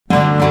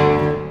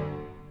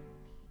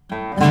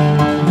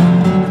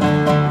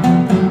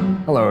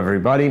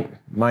everybody.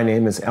 My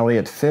name is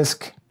Elliot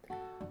Fisk.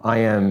 I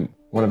am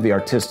one of the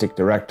artistic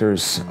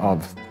directors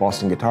of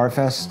Boston Guitar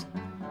Fest,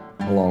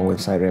 along with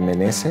Zaire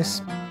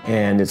Meneses.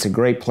 And it's a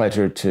great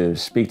pleasure to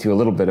speak to you a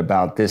little bit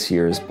about this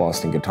year's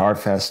Boston Guitar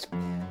Fest.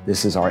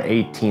 This is our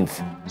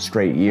 18th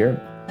straight year,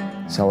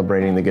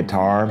 celebrating the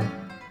guitar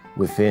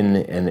within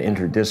an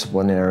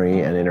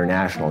interdisciplinary and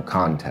international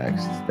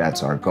context.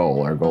 That's our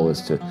goal. Our goal is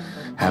to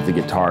have the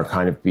guitar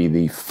kind of be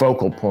the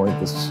focal point,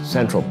 the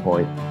central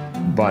point,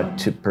 but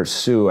to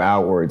pursue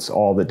outwards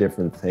all the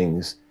different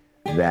things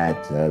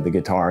that the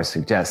guitar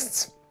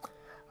suggests.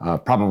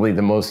 Probably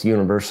the most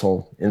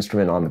universal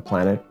instrument on the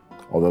planet,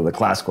 although the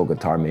classical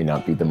guitar may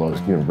not be the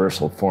most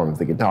universal form of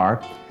the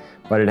guitar,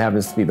 but it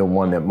happens to be the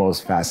one that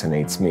most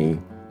fascinates me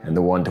and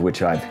the one to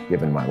which I've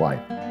given my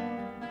life.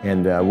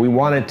 And we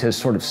wanted to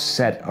sort of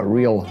set a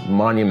real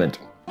monument,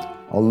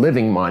 a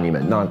living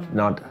monument,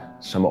 not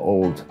some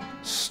old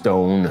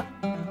stone,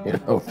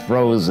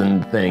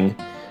 frozen thing,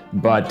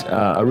 but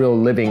a real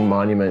living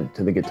monument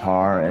to the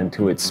guitar and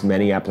to its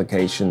many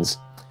applications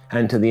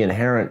and to the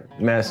inherent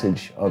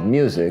message of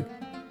music,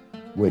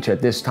 which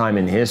at this time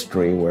in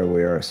history, where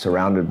we are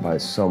surrounded by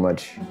so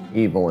much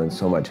evil and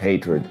so much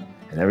hatred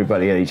and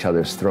everybody at each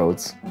other's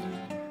throats,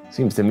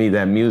 seems to me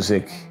that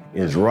music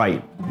is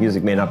right.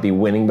 Music may not be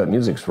winning, but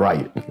music's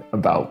right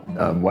about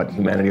what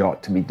humanity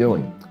ought to be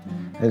doing.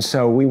 And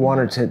so we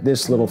wanted to,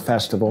 this little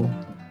festival,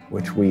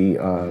 which we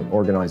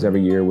organize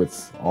every year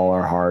with all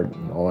our heart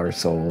and all our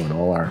soul and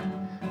all our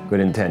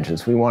good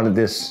intentions. We wanted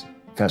this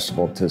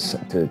festival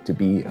to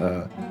be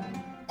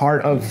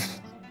part of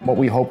what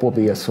we hope will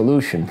be a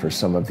solution for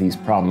some of these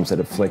problems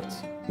that afflict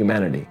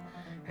humanity,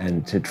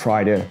 and to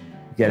try to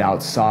get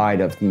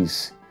outside of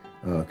these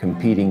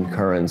competing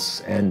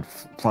currents and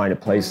find a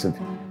place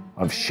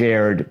of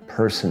shared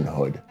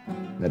personhood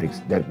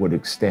that would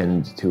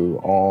extend to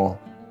all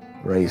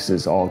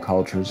races, all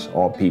cultures,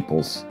 all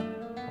peoples,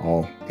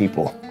 all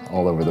people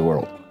all over the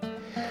world.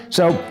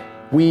 So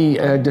we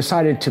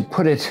decided to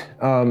put it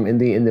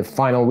in the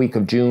final week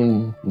of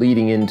June,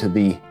 leading into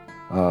the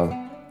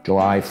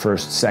July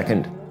 1st,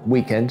 2nd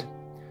weekend.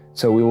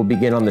 So we will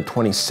begin on the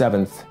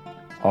 27th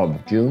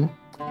of June.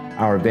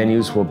 Our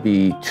venues will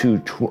be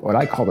what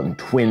I call them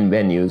twin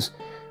venues,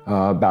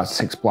 about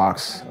 6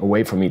 blocks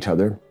away from each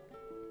other.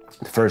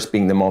 The first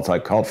being the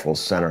Multicultural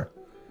Center,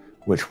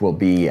 which will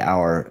be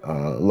our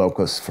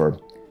locus for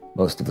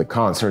most of the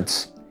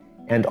concerts.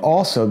 And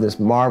also this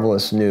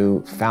marvelous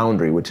new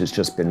foundry, which has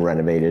just been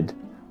renovated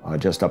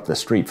just up the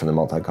street from the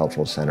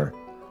Multicultural Center.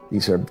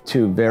 These are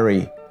two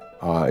very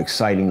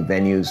exciting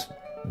venues,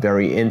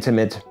 very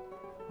intimate,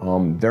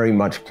 very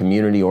much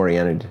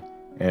community-oriented,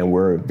 and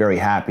we're very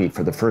happy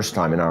for the first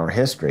time in our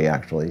history,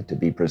 actually, to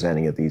be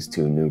presenting at these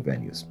two new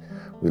venues.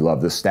 We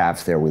love the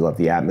staff there, we love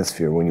the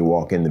atmosphere when you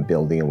walk in the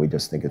building, and we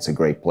just think it's a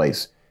great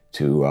place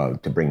to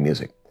bring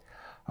music.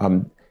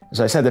 As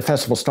I said, the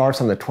festival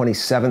starts on the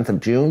 27th of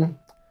June.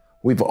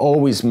 We've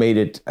always made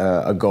it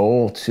a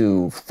goal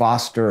to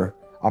foster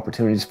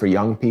opportunities for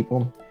young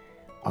people.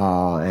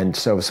 And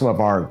so some of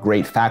our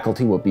great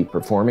faculty will be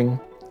performing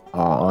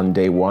on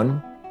day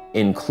one,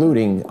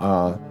 including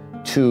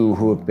two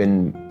who have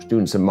been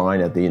students of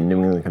mine at the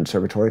New England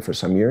Conservatory for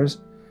some years,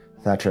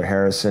 Thatcher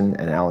Harrison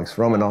and Alex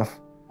Romanoff.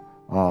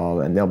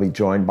 And they'll be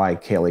joined by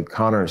Kaylee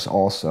Connors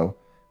also,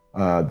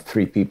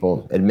 3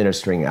 people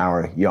administering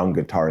our Young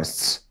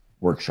Guitarists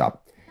Workshop.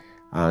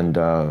 And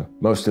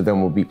most of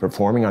them will be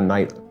performing on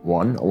night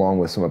 1, along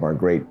with some of our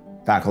great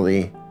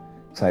faculty,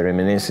 Zaire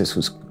Meneses,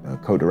 who's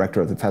co-director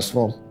of the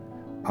festival,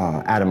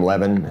 Adam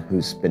Levin,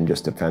 who's been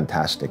just a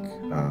fantastic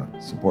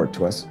support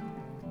to us,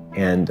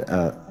 and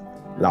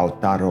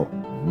Lautaro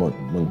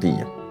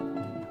Montilla,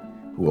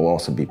 who will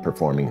also be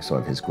performing some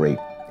of his great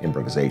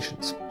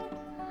improvisations.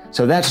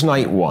 So that's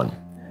night 1.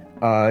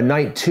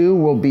 Night 2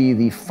 will be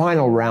the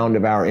final round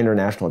of our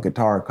international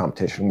guitar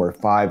competition, where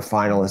 5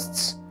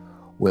 finalists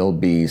will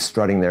be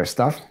strutting their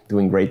stuff,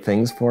 doing great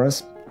things for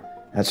us.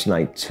 That's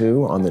night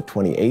 2 on the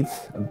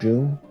 28th of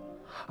June.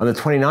 On the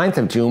 29th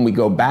of June, we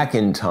go back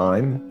in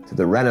time to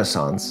the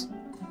Renaissance,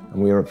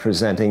 and we are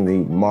presenting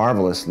the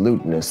marvelous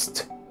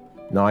lutenist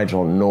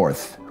Nigel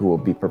North, who will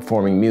be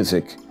performing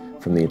music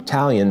from the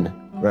Italian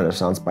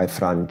Renaissance by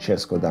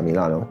Francesco da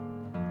Milano.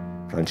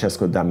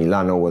 Francesco da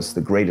Milano was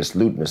the greatest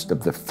lutenist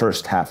of the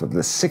first half of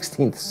the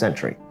 16th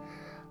century,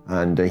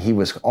 and he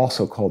was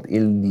also called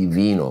Il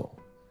Divino.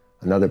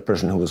 Another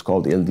person who was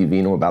called Il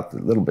Divino about a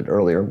little bit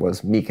earlier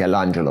was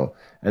Michelangelo.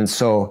 And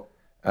so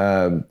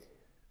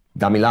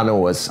da Milano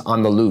was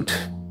on the lute,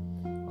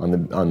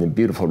 on the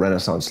beautiful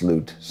Renaissance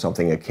lute,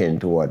 something akin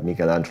to what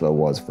Michelangelo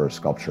was for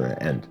sculpture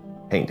and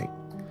painting.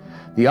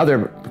 The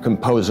other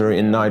composer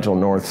in Nigel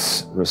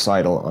North's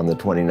recital on the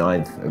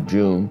 29th of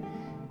June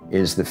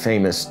is the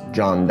famous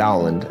John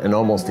Dowland, an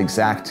almost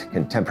exact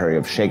contemporary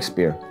of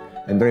Shakespeare,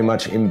 and very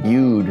much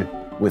imbued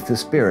with the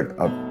spirit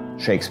of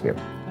Shakespeare.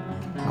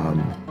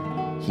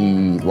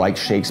 He, like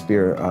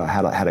Shakespeare,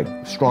 had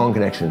a strong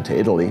connection to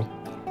Italy,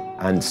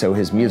 and so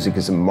his music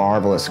is a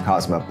marvelous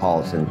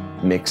cosmopolitan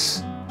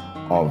mix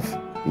of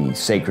the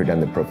sacred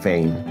and the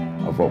profane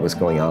of what was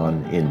going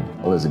on in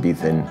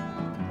Elizabethan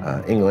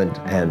England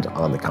and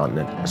on the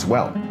continent as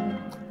well.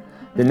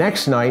 The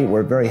next night,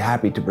 we're very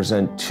happy to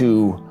present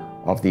two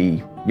of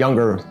the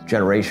younger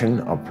generation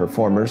of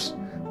performers.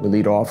 We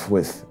lead off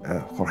with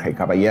Jorge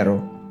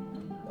Caballero,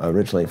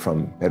 originally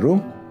from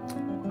Peru,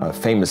 a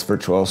famous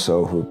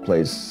virtuoso who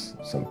plays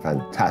some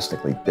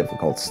fantastically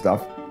difficult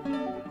stuff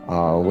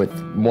with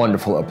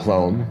wonderful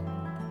aplomb.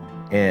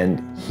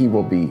 And he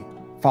will be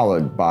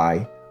followed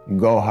by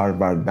Gohar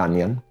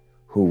Vardanyan,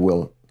 who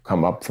will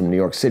come up from New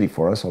York City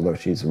for us, although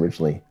she's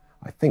originally,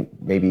 I think,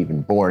 maybe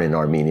even born in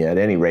Armenia. At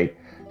any rate,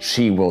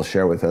 she will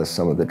share with us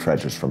some of the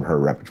treasures from her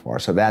repertoire.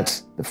 So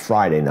that's the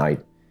Friday night,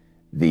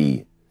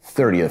 the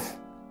 30th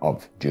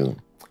of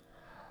June.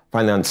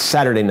 Finally, on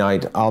Saturday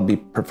night, I'll be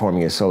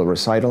performing a solo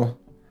recital.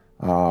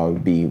 I'll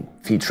be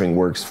featuring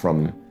works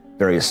from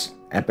various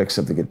epochs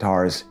of the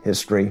guitar's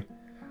history,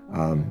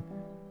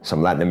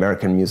 some Latin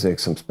American music,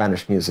 some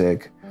Spanish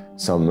music,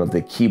 some of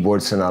the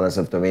keyboard sonatas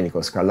of Domenico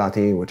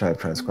Scarlatti, which I've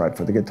transcribed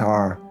for the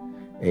guitar,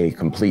 a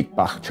complete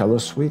Bach cello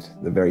suite,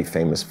 the very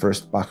famous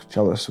first Bach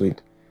cello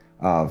suite,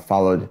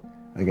 followed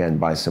again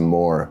by some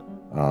more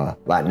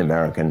Latin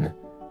American,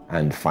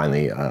 and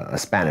finally a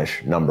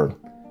Spanish number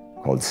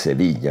called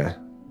Sevilla,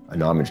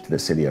 an homage to the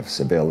city of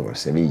Seville or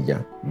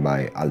Sevilla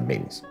by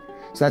Albéniz.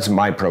 So that's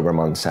my program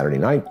on Saturday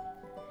night.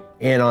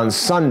 And on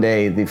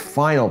Sunday, the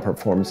final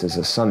performance is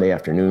a Sunday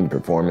afternoon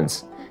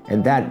performance,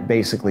 and that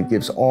basically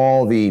gives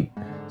all the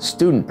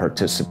student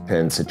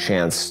participants a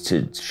chance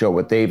to show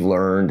what they've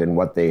learned and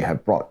what they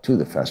have brought to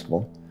the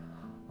festival.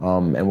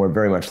 And we're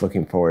very much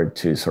looking forward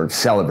to sort of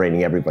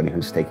celebrating everybody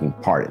who's taking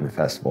part in the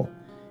festival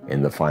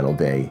in the final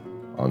day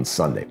on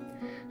Sunday.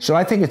 So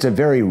I think it's a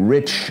very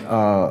rich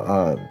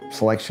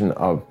selection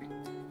of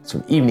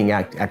sort of evening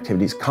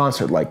activities,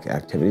 concert-like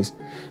activities,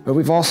 but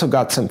we've also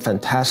got some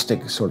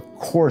fantastic sort of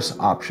course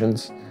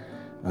options.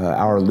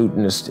 Our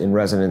lutenist in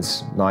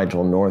residence,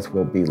 Nigel North,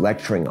 will be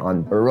lecturing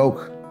on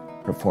Baroque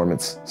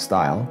performance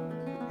style.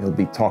 He'll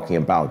be talking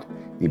about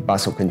the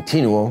basso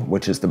continuo,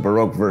 which is the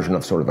Baroque version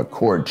of sort of a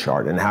chord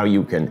chart, and how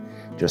you can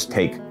just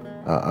take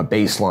a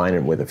bass line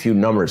and with a few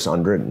numbers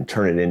under it and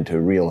turn it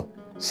into real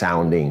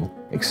sounding,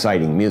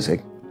 exciting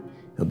music.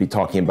 He'll be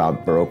talking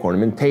about Baroque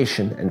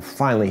ornamentation, and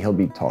finally he'll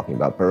be talking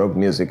about Baroque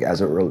music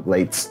as it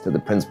relates to the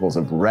principles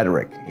of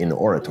rhetoric in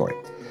oratory.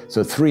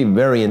 So three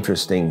very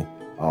interesting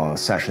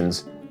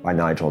sessions by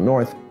Nigel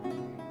North.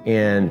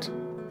 And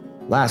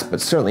last but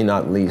certainly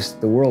not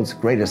least, the world's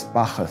greatest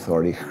Bach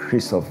authority,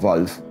 Christoph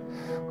Wolff,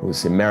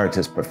 who's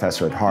emeritus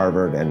professor at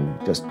Harvard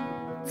and just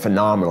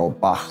phenomenal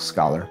Bach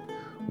scholar,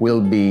 will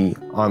be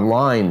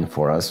online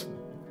for us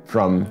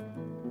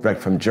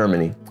direct from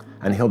Germany,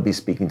 and he'll be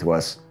speaking to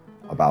us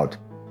about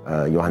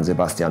Johann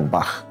Sebastian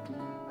Bach,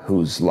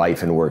 whose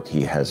life and work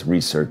he has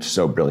researched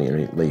so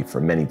brilliantly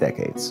for many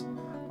decades.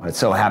 It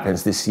so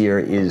happens this year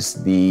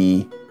is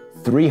the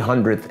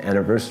 300th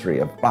anniversary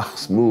of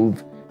Bach's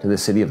move to the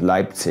city of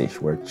Leipzig,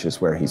 which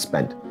is where he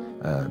spent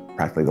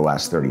practically the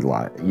last 30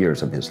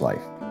 years of his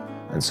life.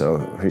 And so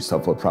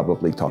Christoph will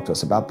probably talk to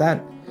us about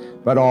that,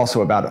 but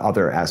also about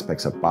other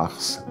aspects of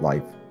Bach's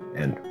life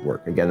and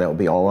work. Again, that will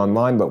be all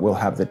online, but we'll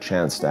have the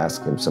chance to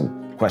ask him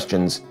some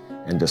questions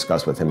and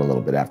discuss with him a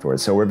little bit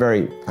afterwards. So we're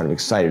very kind of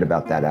excited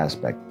about that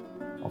aspect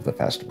of the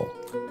festival.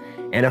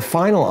 And a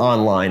final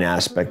online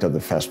aspect of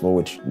the festival,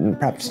 which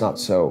perhaps not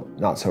so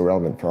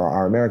relevant for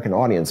our American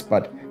audience,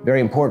 but very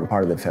important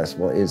part of the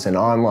festival, is an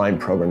online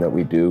program that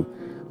we do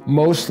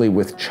mostly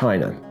with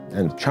China.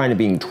 And China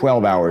being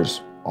 12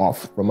 hours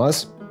off from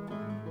us,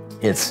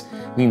 it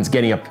means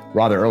getting up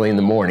rather early in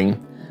the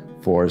morning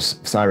for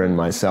Syra and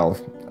myself.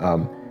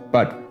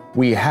 But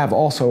we have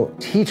also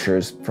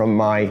teachers from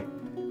my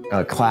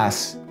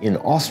class in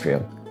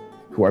Austria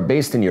who are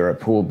based in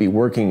Europe, who will be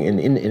working in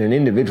an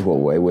individual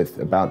way with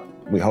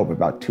we hope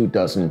about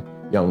 24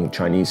 young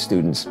Chinese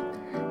students.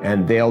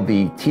 And they'll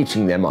be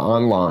teaching them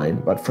online,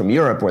 but from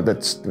Europe, where the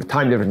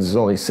time difference is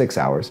only 6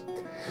 hours.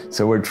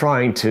 So we're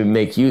trying to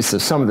make use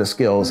of some of the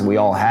skills we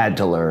all had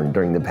to learn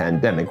during the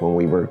pandemic when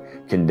we were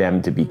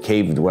condemned to be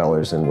cave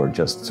dwellers and were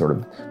just sort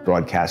of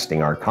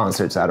broadcasting our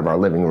concerts out of our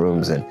living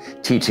rooms and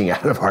teaching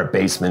out of our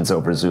basements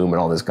over Zoom and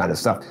all this kind of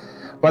stuff.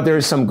 But there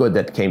is some good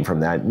that came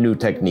from that, new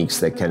techniques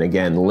that can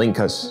again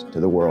link us to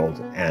the world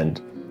and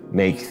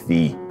make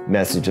the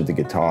message of the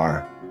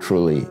guitar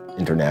truly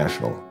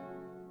international.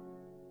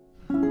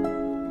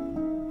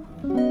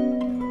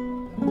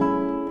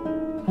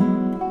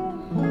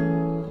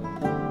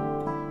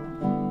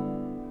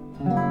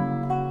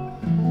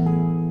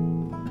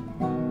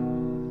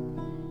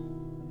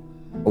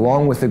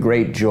 Along with the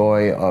great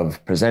joy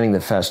of presenting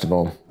the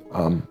festival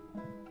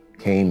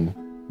came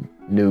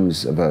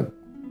news of a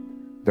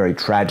very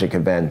tragic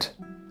event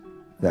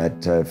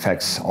that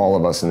affects all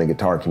of us in the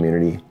guitar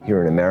community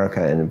here in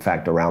America and in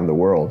fact around the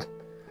world.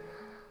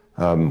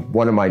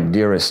 One of my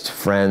dearest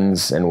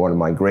friends and one of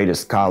my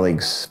greatest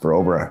colleagues for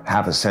over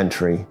half a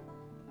century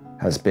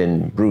has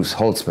been Bruce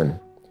Holtzman,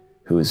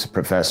 who is a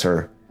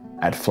professor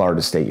at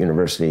Florida State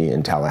University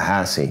in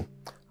Tallahassee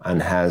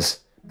and has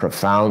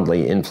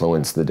profoundly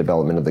influenced the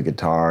development of the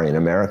guitar in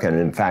America and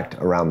in fact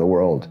around the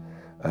world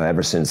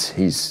ever since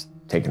he's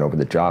taken over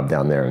the job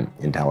down there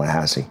in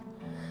Tallahassee.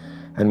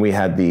 And we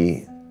had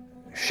the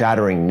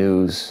shattering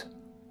news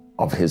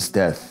of his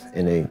death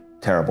in a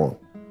terrible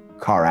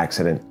car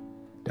accident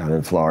down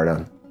in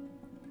Florida.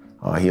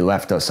 He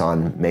left us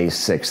on May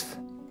 6th,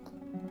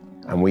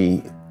 and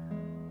we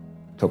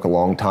took a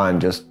long time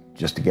just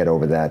to get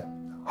over that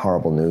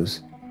horrible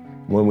news.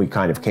 When we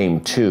kind of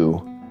came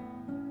to,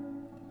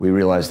 we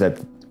realized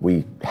that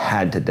we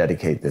had to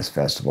dedicate this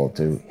festival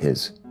to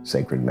his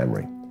sacred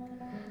memory.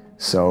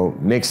 So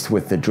mixed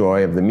with the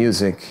joy of the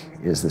music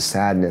is the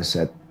sadness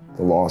at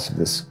the loss of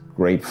this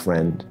great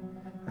friend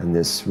and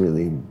this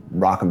really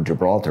rock of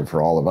Gibraltar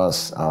for all of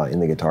us in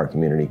the guitar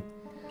community.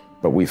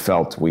 But we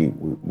felt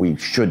we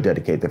should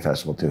dedicate the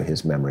festival to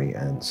his memory,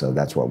 and so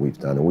that's what we've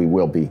done. And we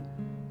will be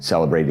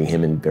celebrating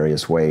him in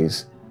various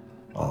ways.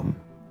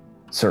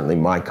 Certainly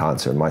my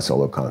concert, my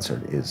solo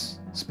concert, is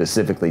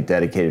specifically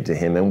dedicated to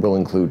him and will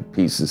include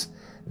pieces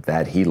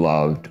that he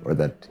loved or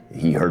that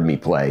he heard me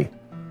play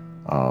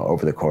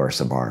over the course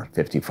of our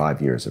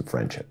 55 years of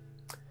friendship.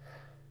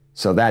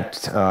 So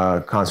that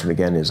concert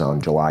again is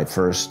on July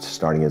 1st,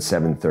 starting at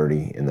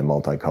 7:30 in the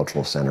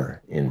Multicultural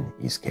Center in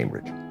East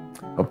Cambridge.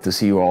 Hope to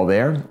see you all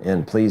there,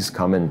 and please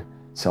come and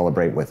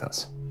celebrate with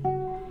us.